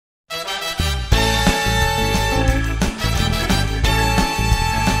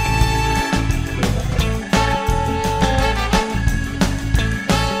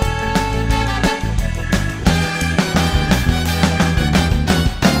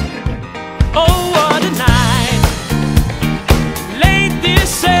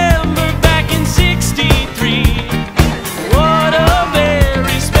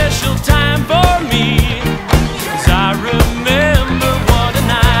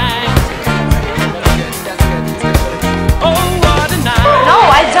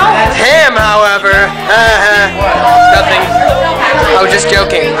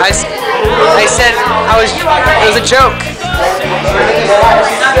I said it was a joke.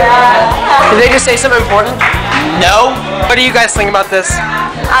 Did they just say something important? No. What do you guys think about this?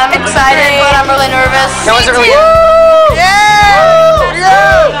 I'm excited, but I'm really nervous. That wasn't really. Woo! Yeah!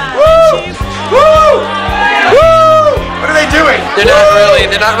 Yeah! Woo! Woo! Woo! What are they doing? They're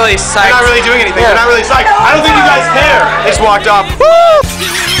not really psyched. They're not really doing anything. Yeah. They're not really psyched. I don't think you guys care. They just walked up. Woo!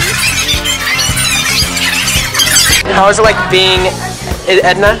 How is it like being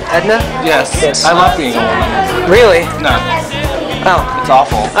Edna? Yes. I love being a woman. Really? No. Oh. It's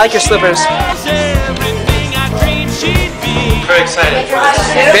awful. I like your slippers. Very excited.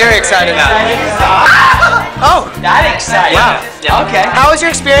 Very excited. Oh. That exciting. Wow. Yeah. Okay. How was your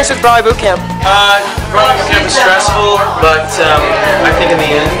experience with Broadway Bootcamp? Broadway Bootcamp was stressful, but I think in the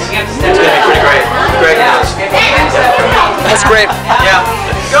end, it's going to be pretty great. Greg knows. That's great. Yeah.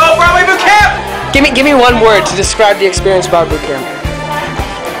 Go Broadway Bootcamp! Give me one word to describe the experience of Broadway Bootcamp.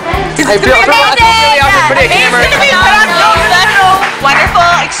 I feel really awkward putting a camera. Wonderful,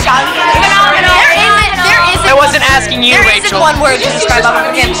 extravagant, phenomenal. I wasn't asking you, There Rachel. isn't one word to describe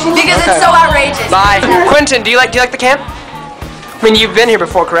Broadway Bootcamp because it's so outrageous. Bye. Quentin, do you like the camp? I mean, you've been here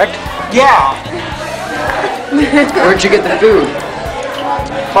before, correct? Yeah. Where'd you get the food?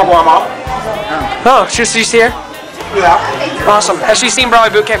 Mama. Oh, she's here? Yeah. Awesome. Has she seen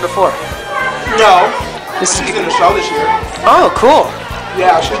Broadway Bootcamp before? No. This is She's in the show this year. Oh, cool.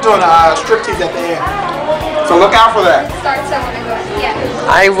 Yeah, she's doing striptease at the end. So look out for that.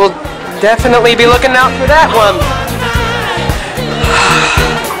 I will definitely be looking out for that one.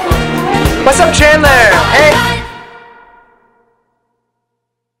 What's up, Chandler? Hey.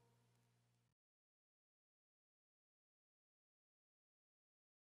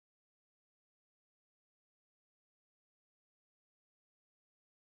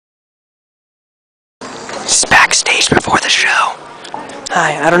 Just backstage before the show.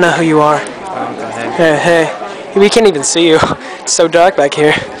 Hi, I don't know who you are. Hey. We can't even see you. It's so dark back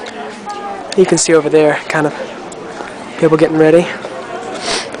here. You can see over there, kind of. People getting ready.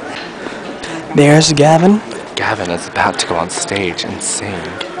 There's Gavin. Gavin is about to go on stage and sing.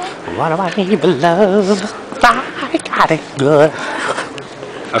 What do I need but love? I got it good.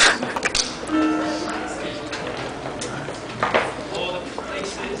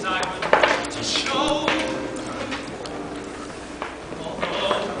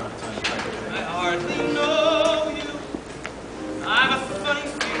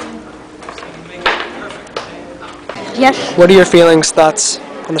 Yes. What are your feelings, thoughts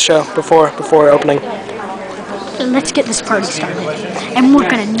on the show before opening? Let's get this party started, and we're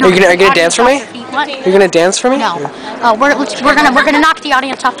gonna. Are you gonna dance for me? What? You're gonna dance for me? No. We're gonna knock the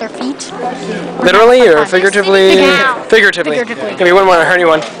audience off their feet. Literally or figuratively? Figuratively. Figuratively. We wouldn't want to hurt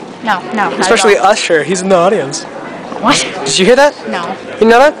anyone. No. Not Especially at all. Usher. He's in the audience. What? Did you hear that? No. You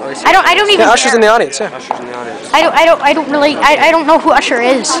know that? I don't even. Yeah, Usher's care. in the audience. Yeah. I don't really. I don't know who Usher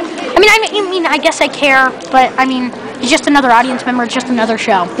is. I mean, I guess I care, but I mean, he's just another audience member. It's just another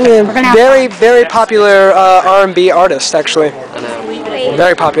show. Yeah, We're gonna have very popular R&B artist, actually.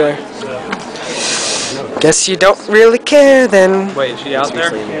 Very popular. Guess you don't really care then. Wait, is she out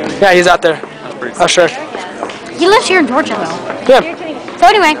there? Yeah, he's out there. Usher. He lives here in Georgia, though. Yeah. So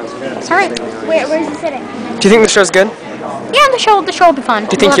anyway, sorry. Where's he sitting? Do you think the show's good? Yeah, the show will be fun. Do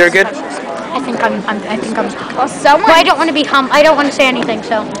you think you're good? I think I'm. Well, someone. Well, I don't want to be I don't want to say anything.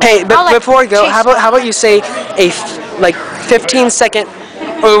 So. Hey, but I'll before we go, Chase- how about you say a 15-second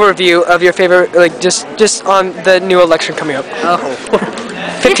overview of your favorite, like just on the new election coming up. Oh.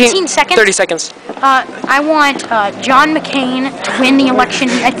 15 seconds? 30 seconds. I want John McCain to win the election.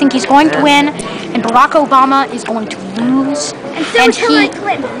 I think he's going to win, and Barack Obama is going to lose. And Hillary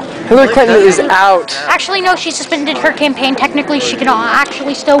Clinton. Hillary Clinton is out. Actually, no, she suspended her campaign. Technically, she can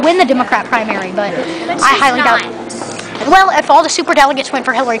actually still win the Democrat primary, but I highly doubt it. Well, if all the superdelegates went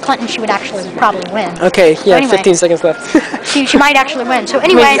for Hillary Clinton, she would actually probably win. Okay, yeah, anyway. 15 seconds left. She might actually win. So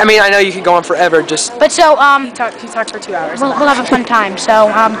anyway. I mean, I know you could go on forever, just. But so He talked for 2 hours. we'll have a fun time. So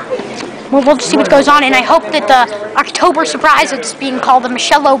we'll see what goes on, and I hope that the October surprise it's being called the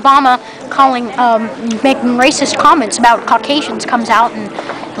Michelle Obama making racist comments about Caucasians comes out and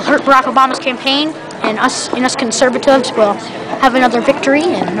will hurt Barack Obama's campaign, and us conservatives will have another victory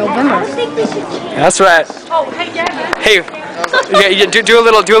in November. That's right. Hey, yeah, do a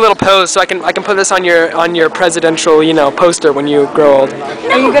little pose so I can put this on your presidential poster when you grow old.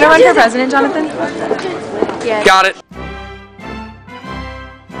 Are you gonna run for president, Jonathan? Yeah. Got it.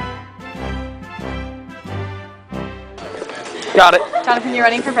 Got it. Jonathan, you're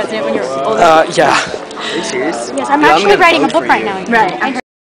running for president when you're old. Yeah. Are you serious? Yes, I'm actually writing a book right now. Right.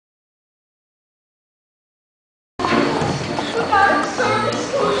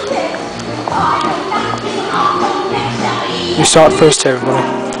 saw it first,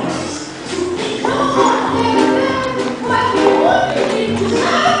 everybody.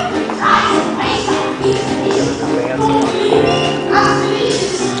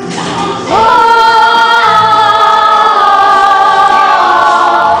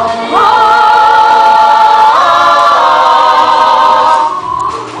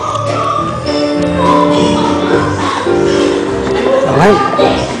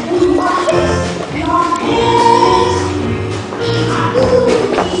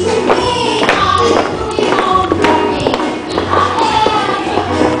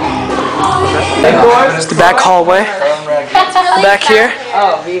 It's the back hallway. Back here.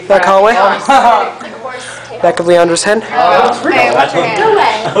 Back hallway. Back of Leandra's head.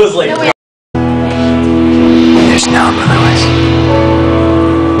 I was like, There's no Lewis.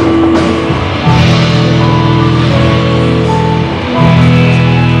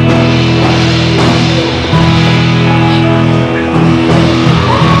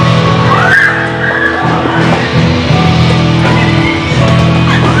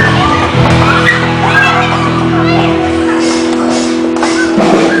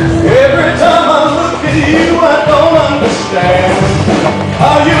 Every time I look at you, I don't understand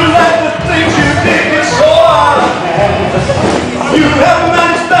how you let the things you did get so out of hand. You have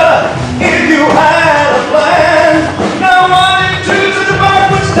managed better if you had a plan. Now why did you choose to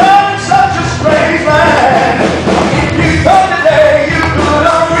backward step in such a strange land? If you thought today you could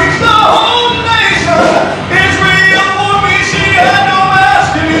unreach the whole nation, Israel for me, she had no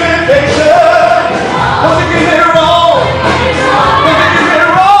masculinization. Was it getting it wrong? Was it getting it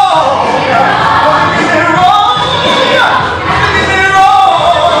wrong?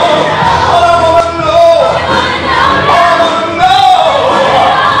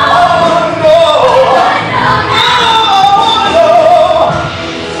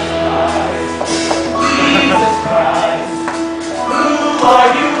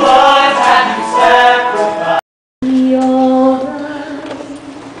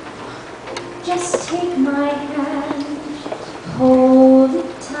 Just take my hand, hold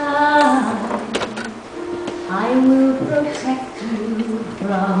it tight. I will protect you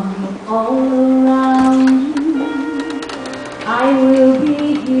from all around you. I will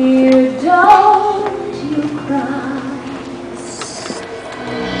be here, don't you cry.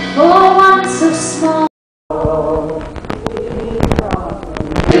 For one so small.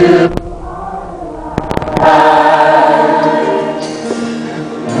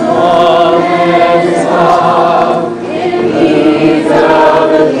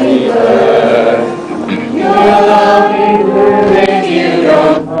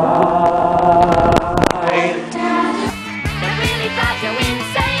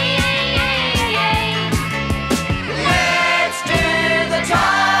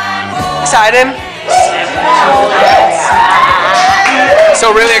 Excited?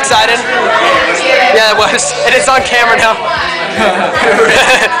 So really excited? Yeah, it was. And it's on camera now.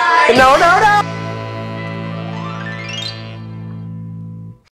 No.